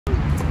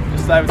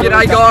to say.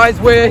 G'day guys,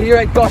 we're here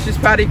at Gosh's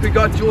Paddock. We've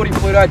got Geordie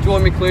Pluto,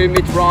 Jordan McClure,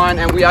 Mitch Ryan,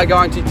 and we are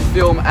going to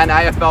film an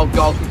AFL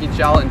goal kicking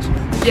challenge.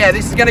 Yeah,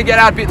 this is going to get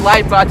out a bit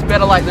late, but it's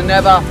better late than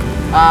never.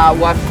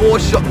 We'll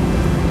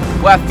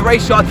have 3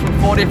 shots from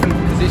 4 different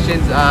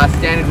positions.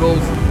 Standard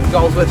rules,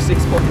 goals worth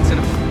 6 points and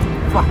a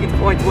fucking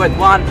point worth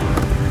 1.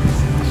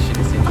 Shit,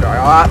 this intro.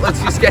 Alright,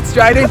 let's just get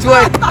straight into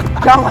it.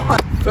 Come on.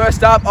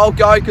 First up, I'll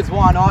go, because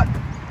why not?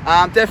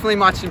 Definitely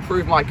much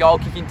improved my goal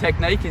kicking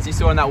technique, as you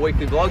saw in that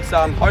weekly vlog, so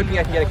I'm hoping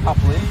I can get a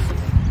couple in.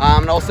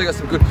 And also got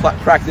some good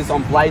practice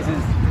on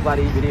Blazer's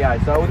bloody video.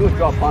 So we'll do a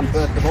drop one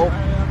first of all.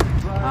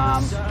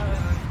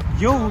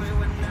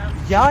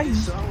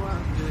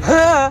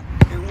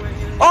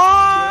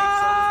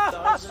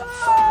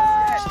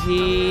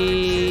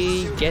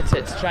 He gets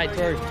it straight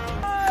through.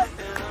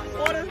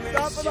 What a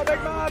start for the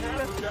big man!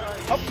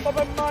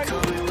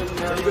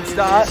 Pretty good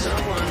start.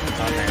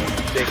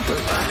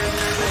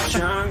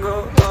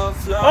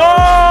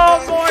 Oh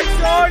my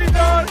god, he's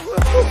on!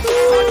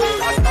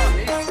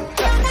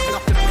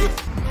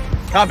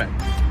 Come in!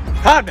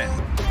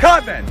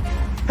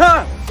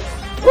 Huh!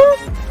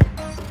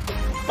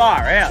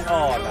 Far out!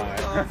 Oh no!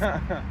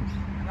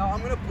 No,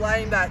 I'm gonna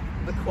blame that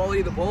the quality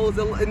of the ball is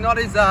not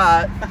as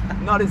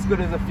good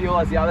as the feel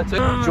as the other two.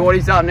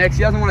 Geordie's up next.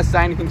 He doesn't want to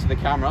say anything to the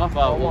camera,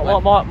 but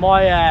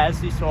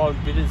as you saw in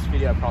Vidder's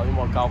video, probably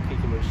my goal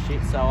kicking was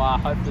shit. So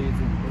hopefully it's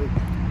improved.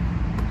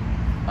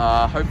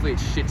 hopefully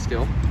it's shit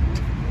still.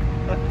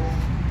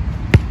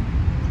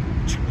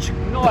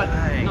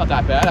 Not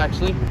that bad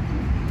actually.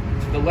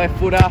 The left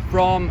footer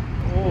from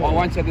I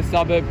won't say the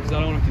suburb because I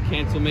don't want him to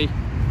cancel me.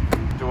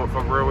 Do it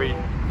for Rui.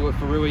 Do it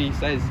for Rui, he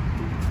says.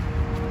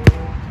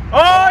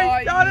 Oh,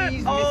 he's done it!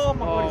 Missed. Oh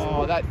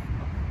my god,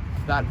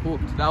 that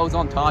hooked. That was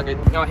on target.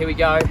 Oh, here we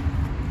go.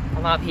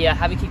 I'm up here,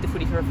 having kicked the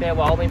footy for a fair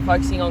while. I've been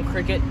focusing on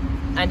cricket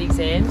and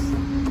exams,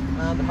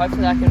 but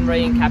hopefully I can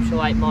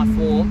re-encapsulate my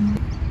form.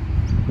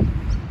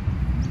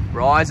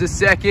 Rise a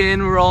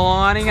second, we're all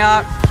lining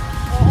up.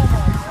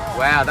 Oh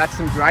wow, that's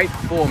some great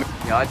form.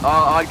 Yeah,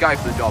 I'd go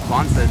for the drop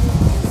once.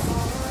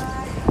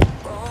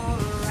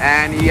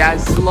 And he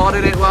has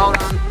slotted it, well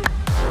done.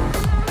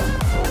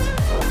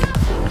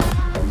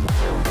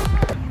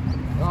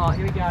 Oh,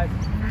 here we go.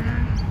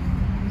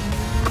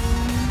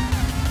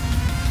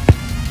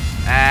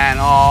 And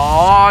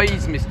oh,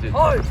 he's missed it.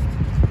 Post!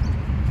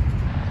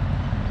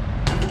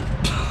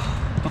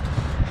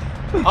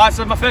 Alright,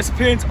 so my first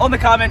appearance on the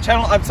Carman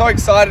channel. I'm so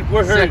excited.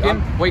 Woohoo!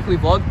 Second weekly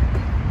vlog.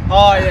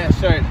 Oh yeah,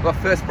 shoot. My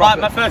first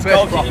proper. My first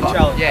goal kicking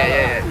challenge.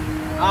 Yeah.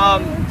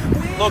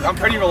 Look, I'm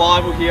pretty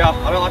reliable here.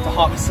 I don't like to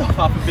hype myself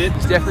up a bit.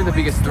 It's definitely the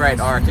biggest threat,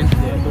 I reckon.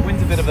 Yeah, the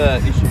wind's a bit of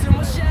an issue.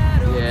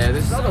 Yeah,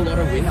 there's not a lot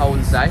of wind, I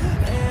wouldn't say.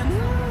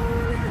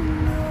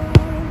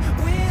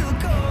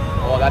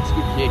 Oh, that's a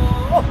good kick.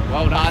 Oh,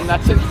 well done.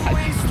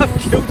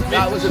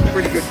 That was a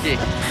pretty good kick.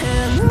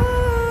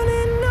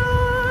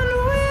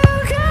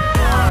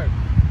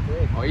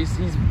 Oh, he's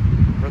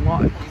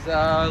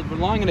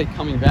relying on it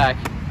coming back.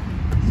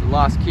 It's the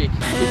last kick. He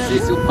kicks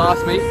this, he'll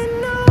pass me.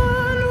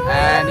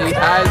 And he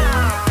has.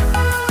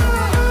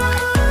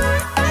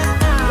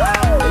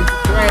 He's a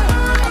threat.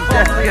 He's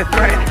definitely a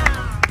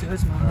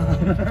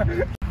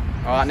threat.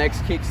 Alright,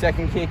 next kick,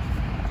 second kick.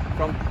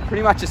 From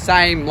pretty much the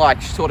same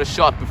sort of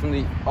shot, but from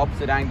the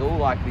opposite angle,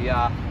 like the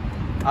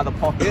other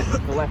pocket,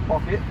 the left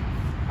pocket.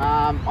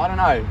 I don't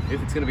know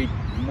if it's going to be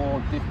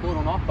more difficult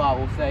or not, but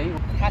we'll see.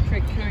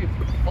 Patrick Coop,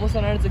 also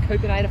known as the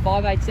Coopinator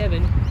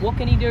 587. What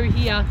can he do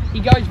here?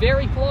 He goes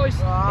very close.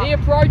 He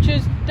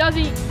approaches. Does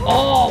he?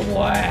 Oh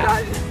wow!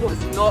 That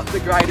was not the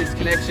greatest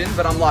connection,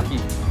 but I'm lucky.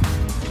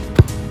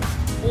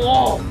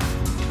 Whoa!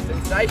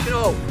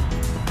 Sensational.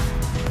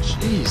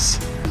 Jeez.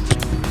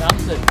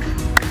 Dumps it.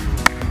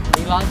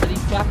 He loves it.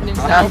 He's clapping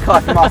himself. I am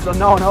clapping myself.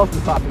 No one else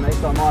is clapping me,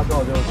 so I might as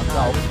well do it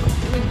myself.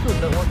 Doing good,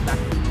 but what's that?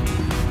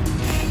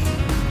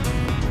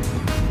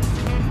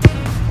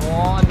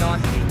 Oh,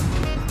 nice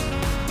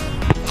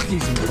kick.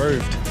 He's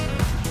improved.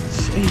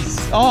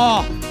 Jeez.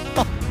 Oh!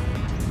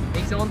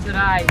 He's on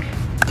today.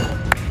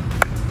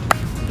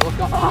 Look,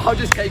 I'll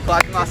just keep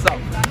clapping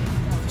myself.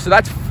 So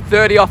that's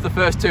 30 off the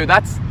first 2.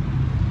 That's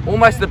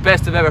almost the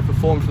best I've ever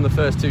performed from the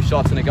first 2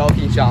 shots in a goal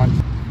kicking challenge.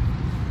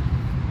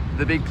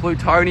 The big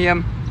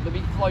plutonium. The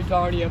big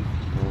plutonium.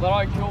 But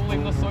I call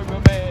him the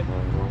Superman.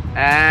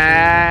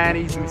 And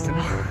he's missing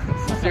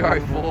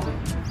 0-4.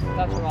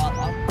 That's right,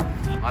 love.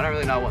 I don't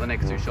really know what the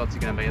next 2 shots are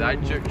going to be though.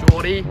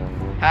 Geordie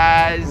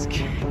has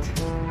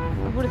kicked. I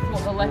would have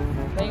thought the left,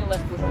 being a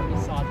left footer on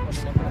this side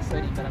probably not going to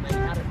suit him, but I mean, he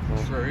had it.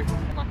 True.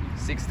 Lucky.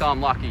 6th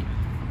time lucky.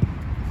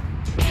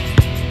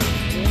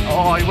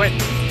 Oh, he went.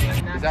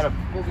 Is that a?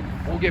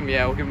 We'll give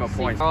him a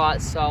point. All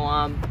right, so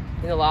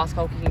in the last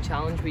goal kicking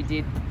challenge we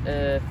did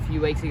a fair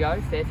few weeks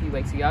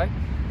ago,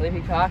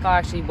 Olympic Park, I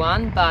actually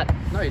won, but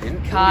no, you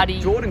didn't. Cardi.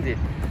 Jordan did.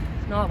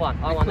 No, I won.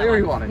 I won that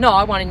Cleary one. won it. No,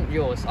 I won in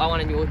yours. I won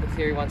in yours, but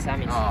Cleary won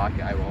Sammy's. Oh,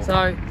 okay, well. So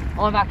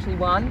I've actually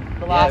won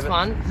the last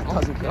one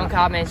on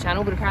Cardman's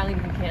channel, but apparently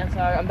it didn't count. So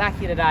I'm back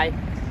here today.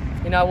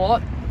 You know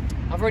what?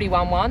 I've already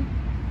won one,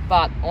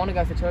 but I want to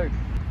go for 2.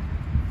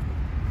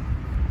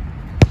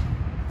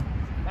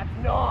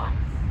 Nice.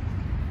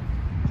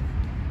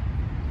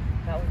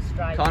 That was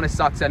straight. Kind of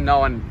sucks that no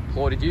one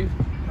applauded you.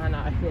 I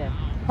know, yeah.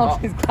 I'll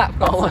just clap.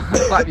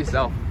 Clap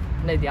yourself.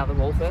 Need the other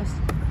ball first.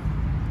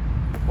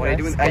 What are you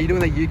doing? Are you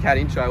doing the UCAT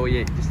intro or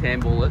you just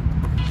handball it?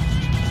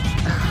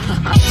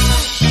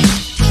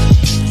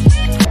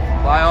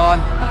 Play on.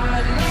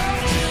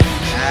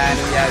 And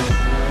he has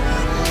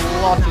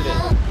slotted it.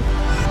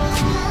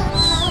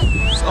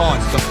 Oh,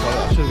 it's just got it.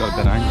 I should have got a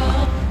better angle.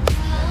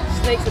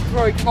 Sneaks it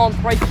through. Come on,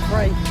 3 for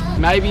 3.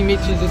 Maybe Mitch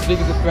is as big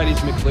as a threat as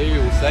McCleary.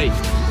 We'll see.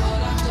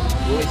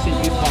 Will we see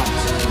you punch?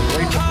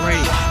 3 for 3.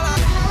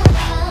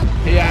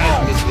 He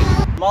has missed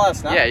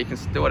it. Yeah, you can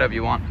do whatever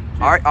you want.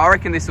 I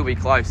reckon this will be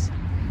close.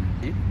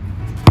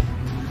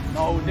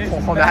 Oh,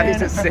 that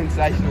is a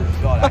sensational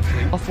shot,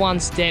 actually. Off one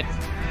step.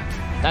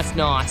 That's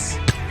nice.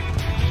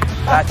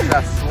 That's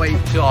a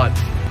sweet shot.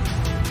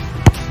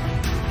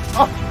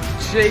 Oh,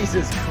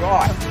 Jesus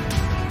Christ.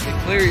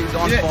 McCleary's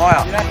on fire.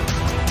 I'll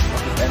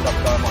just end up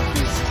going like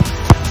this.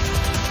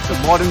 The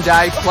modern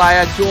day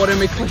player, Jordan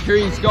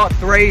McCleary's got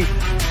 3.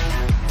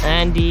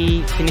 And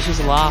he finishes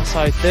the last,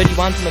 so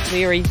 31 to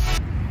McCleary.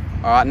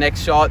 Alright,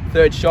 next shot,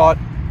 3rd shot.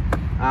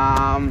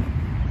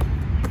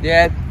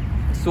 Yeah,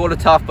 sort of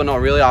tough, but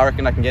not really. I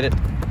reckon I can get it.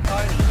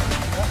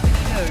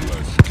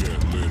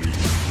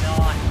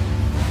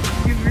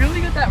 You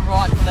really got that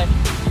right to left.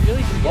 You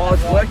really did get that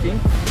It's right. working.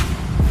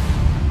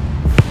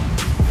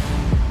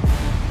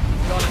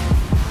 Got it.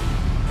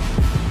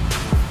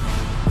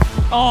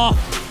 Oh!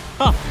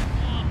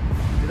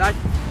 Did I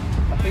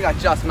think I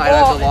just made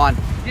over the line.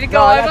 Did it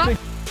go over?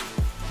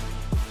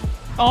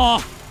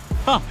 Oh!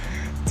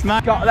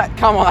 Smack.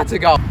 Come on, that's a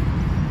goal.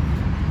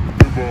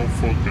 Yeah,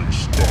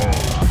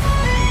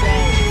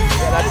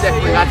 that's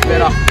definitely much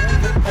better.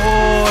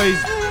 Oh,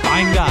 he's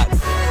banged that.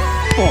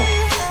 Oh.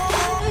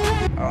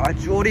 Alright,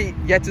 Geordie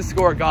yet to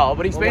score a goal,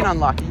 but he's been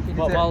unlucky.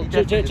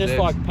 Just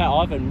like Pat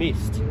Ivan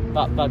missed,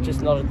 but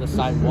just not at the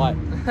same way.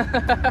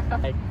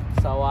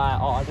 So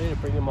I need to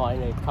bring in my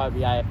Kobe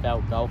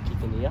AFL goal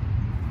kick in here.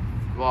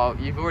 Well,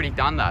 you've already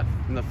done that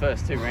in the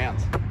first 2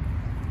 rounds.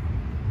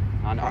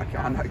 I know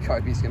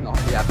Kobe's going to not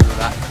be happy with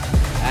that.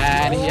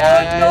 And he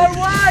has... No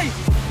way!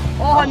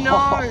 Oh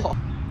no!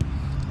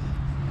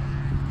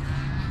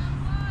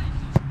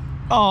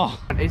 Oh.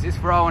 Is this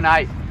for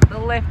 0-8? The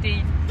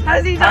lefty.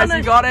 Has he done Has it?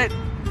 he got it?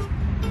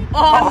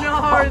 Oh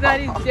no,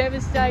 that is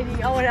devastating.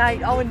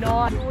 0-8,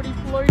 0-9. Jordy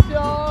Pluto!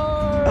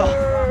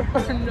 Oh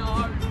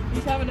no,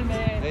 he's having a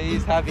mare.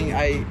 He's having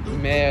a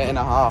mare and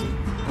a half.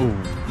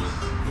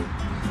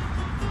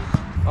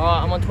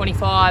 Alright, I'm on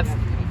 25.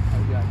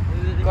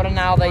 Got to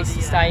nail these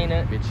to stay in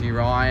it. Mitchie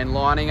Ryan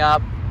lining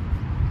up.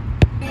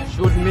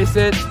 Should miss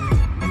it.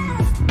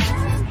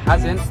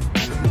 Hasn't.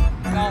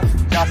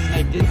 Just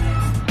sneaked it.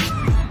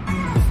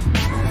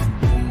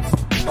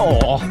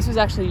 Oh. This was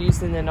actually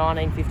used in the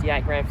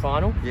 1958 Grand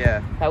Final.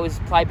 Yeah. That was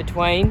played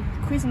between.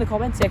 Quiz in the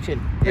comment section.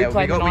 Yeah,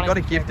 we got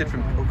it gifted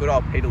from good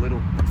old Peter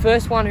Little.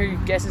 First one who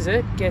guesses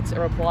it gets a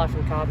reply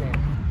from Cardman.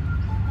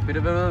 Bit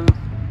of a...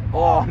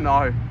 Oh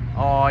no.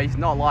 Oh, he's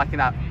not liking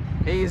that.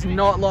 He is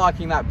not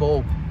liking that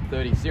ball.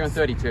 30, 0 and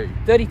 32.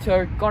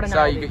 32, got to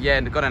nail it. Yeah,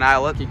 got to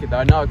nail it. Kick it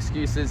though, no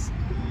excuses.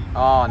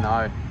 Oh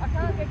no. I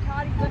can't get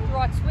Cardi's left to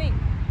right swing.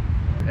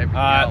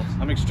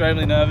 I'm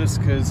extremely nervous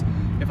because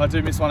if I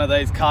do miss one of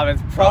these,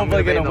 Carmen's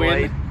probably going to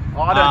win.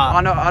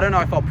 I don't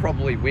know if I'll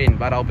probably win,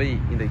 but I'll be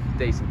in a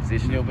decent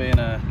position. You'll be in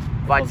a...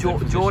 But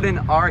Jordan,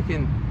 I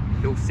reckon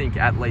he'll sink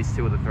at least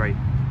 2 of the 3.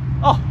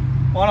 Oh,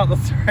 why not the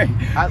 3?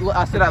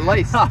 I said at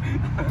least. The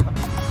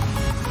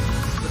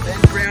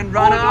bench round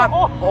runner.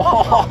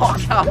 Oh,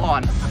 come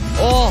on.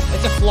 Oh,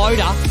 it's a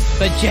floater,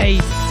 but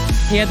geez,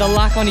 he had the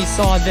luck on his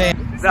side there.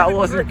 That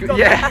wasn't good.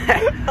 Yeah,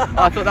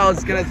 I thought that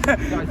was going to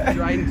go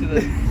straight into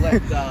the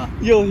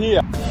left. You'll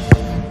hear.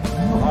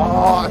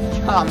 Oh,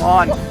 come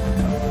on.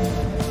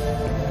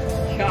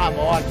 Come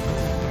on.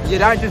 You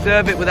don't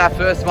deserve it with that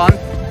first one.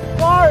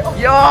 No.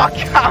 Yo,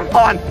 come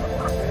on.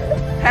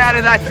 How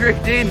did that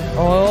drift in?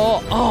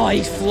 Oh,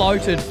 he's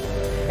floated.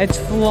 It's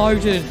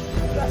floated.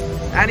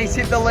 And he's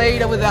hit the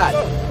leader with that.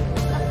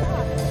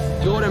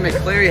 Jordan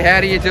McCleary, how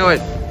do you do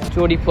it?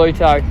 Jordy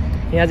Pluto.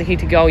 He hasn't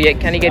kicked a goal yet.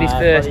 Can he get his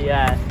first?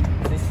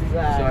 This is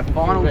So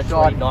final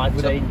shot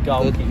with 2019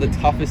 goal kick. the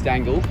toughest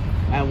angle.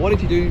 And what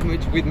did you do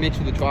with Mitch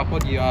with the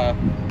tripod? You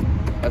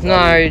No,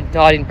 I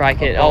didn't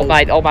break it. Old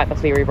mate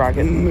McCleary broke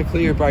it.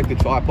 McCleary broke the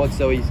tripod,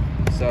 so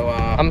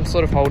I'm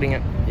sort of holding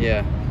it.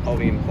 yeah,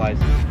 holding it in place.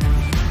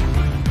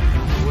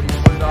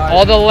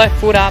 Oh, the left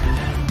foot up.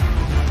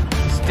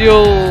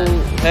 Still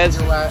has.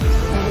 Without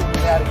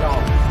a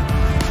goal.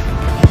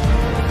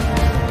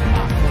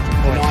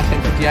 The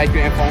 1958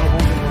 grand final.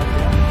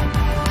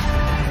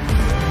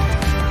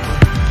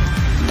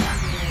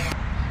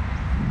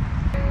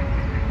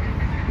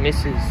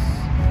 Misses.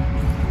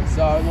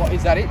 So what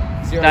is that? It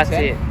 0 That's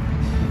 10? it.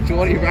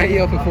 Jordy, rate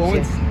your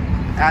performance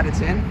out of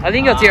 10. I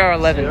think it's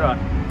 0-11.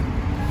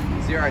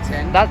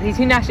 0-10. He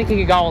didn't actually kick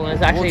a goal, and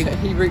it's actually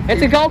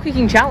it's a goal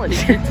kicking challenge.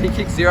 He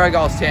kicked 0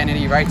 goals 10, and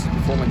he rates his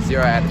performance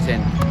 0 out of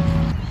 10.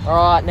 All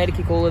right, need to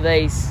kick all of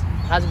these.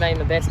 Hasn't been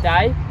my best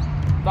day,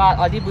 but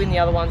I did win the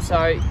other one,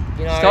 so, you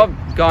know. Stop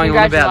going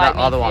on about that congratulate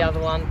me for the other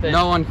one. But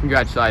No one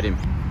congratulate him.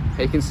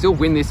 He can still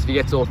win this if he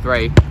gets all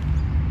 3.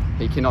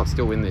 He cannot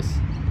still win this.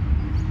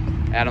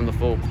 Out on the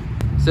full.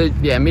 So,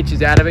 yeah, Mitch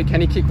is out of it.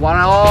 Can he kick one?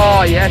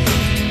 Oh, yes.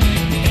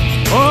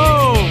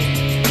 Oh!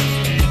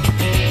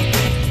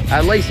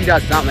 At least he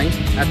does something.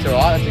 That's all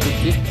right. That's a good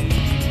kick.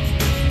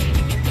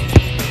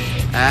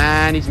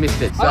 And he's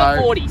missed it. So I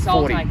got 40, so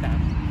 40. I'll take that.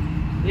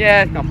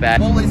 Yeah, not bad.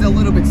 Ball is a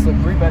little bit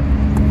slippery, but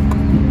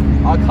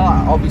I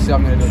can't. Obviously,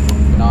 I'm going to do a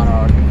banana,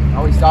 I reckon.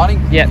 Are we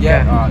starting? Yep,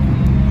 Yeah. go. All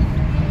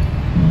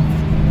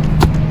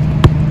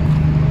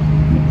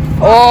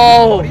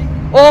right. Oh!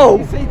 Oh!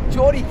 You see,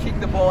 Geordie kicked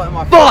the ball at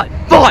my feet.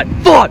 Fight!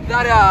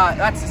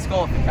 That's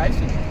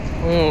disqualification.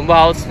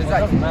 Well, Does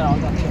that-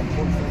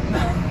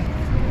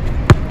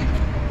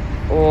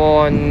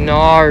 oh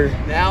no.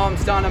 Now I'm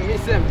starting to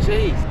miss them.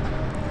 Jeez.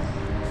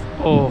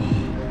 Oh.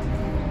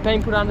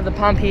 Being put under the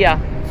pump here.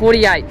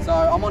 48. So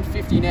I'm on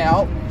 50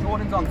 now.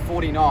 Jordan's on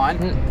 49.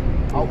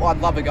 Oh, I'd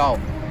love a goal.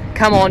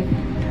 Come on.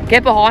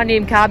 Get behind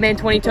him, Cardman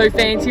 22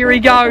 fans. Here he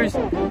goes.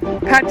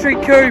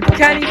 Patrick Coop.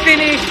 Can he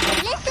finish?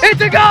 It's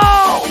a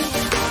goal!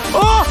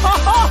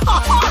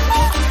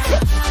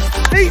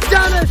 He's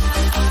done it!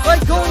 They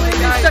call him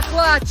Mr.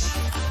 Clutch.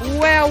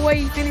 Wow,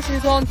 he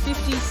finishes on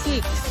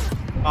 56.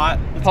 Alright,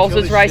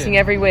 Pulses racing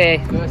everywhere.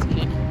 First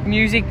kick.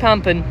 Music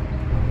pumping.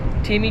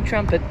 Timmy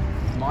Trumpet.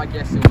 My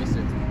guess he'll miss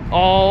it.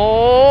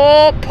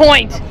 Oh,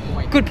 point. A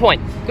point. Good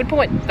point. Good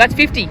point. That's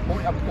 50. A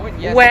point,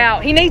 yes.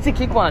 Wow, he needs to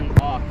kick one.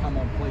 Oh, come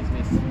on, please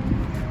miss.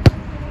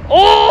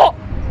 Oh!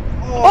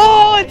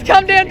 Oh, it's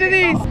come down to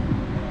this.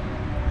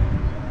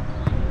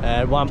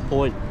 And 1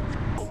 point.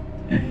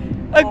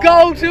 A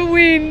goal to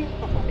win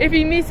if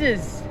he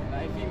misses.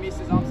 If he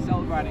misses, I'm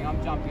celebrating.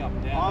 I'm jumping up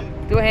and down.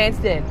 Do a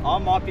handstand. I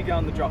might be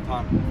going the drop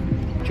punt.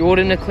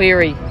 Jordan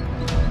O'Cleary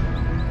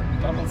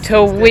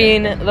to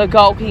win the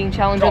Goalkicking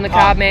Challenge on the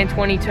Cardman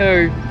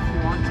 22.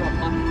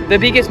 The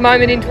biggest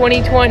moment in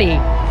 2020.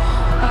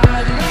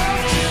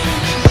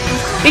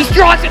 He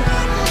strikes it.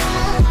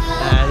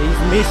 And he's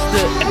missed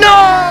it.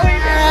 No!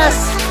 Yes!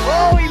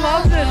 Oh, he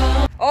loves it.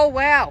 Oh,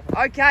 wow.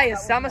 Okay, a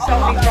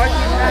somersault and he's broken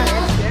his back.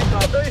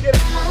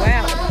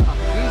 Wow.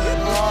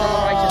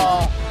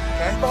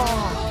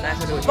 That's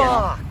what it was.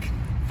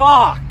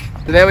 Fuck!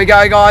 So there we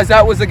go, guys.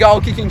 That was the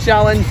goal kicking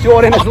challenge.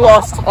 Jordan has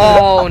lost.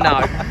 Oh,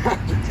 no.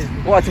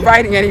 Well, it's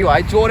rating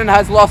anyway. Jordan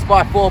has lost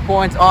by 4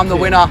 points. I'm the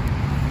winner.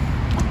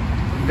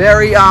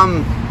 Very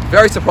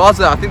surprised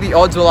though. I think the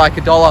odds were like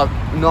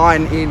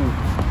 $1.09 in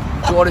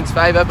Jordan's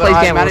favour, but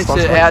I managed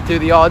to outdo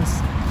the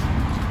odds.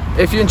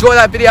 If you enjoy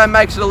that video,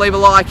 make sure to leave a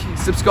like,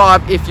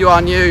 subscribe if you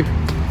are new.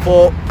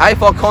 For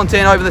AFL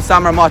content over the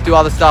summer, I might do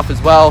other stuff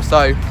as well,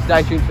 so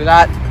stay tuned for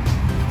that.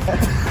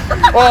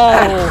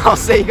 Oh. I'll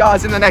see you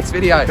guys in the next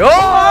video.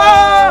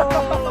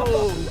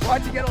 Oh!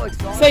 Why'd you get all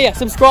excited? So yeah,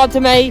 subscribe to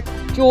me,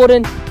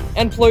 Jordan,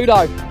 and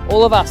Pluto.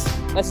 All of us.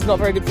 This is not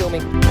very good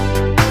filming.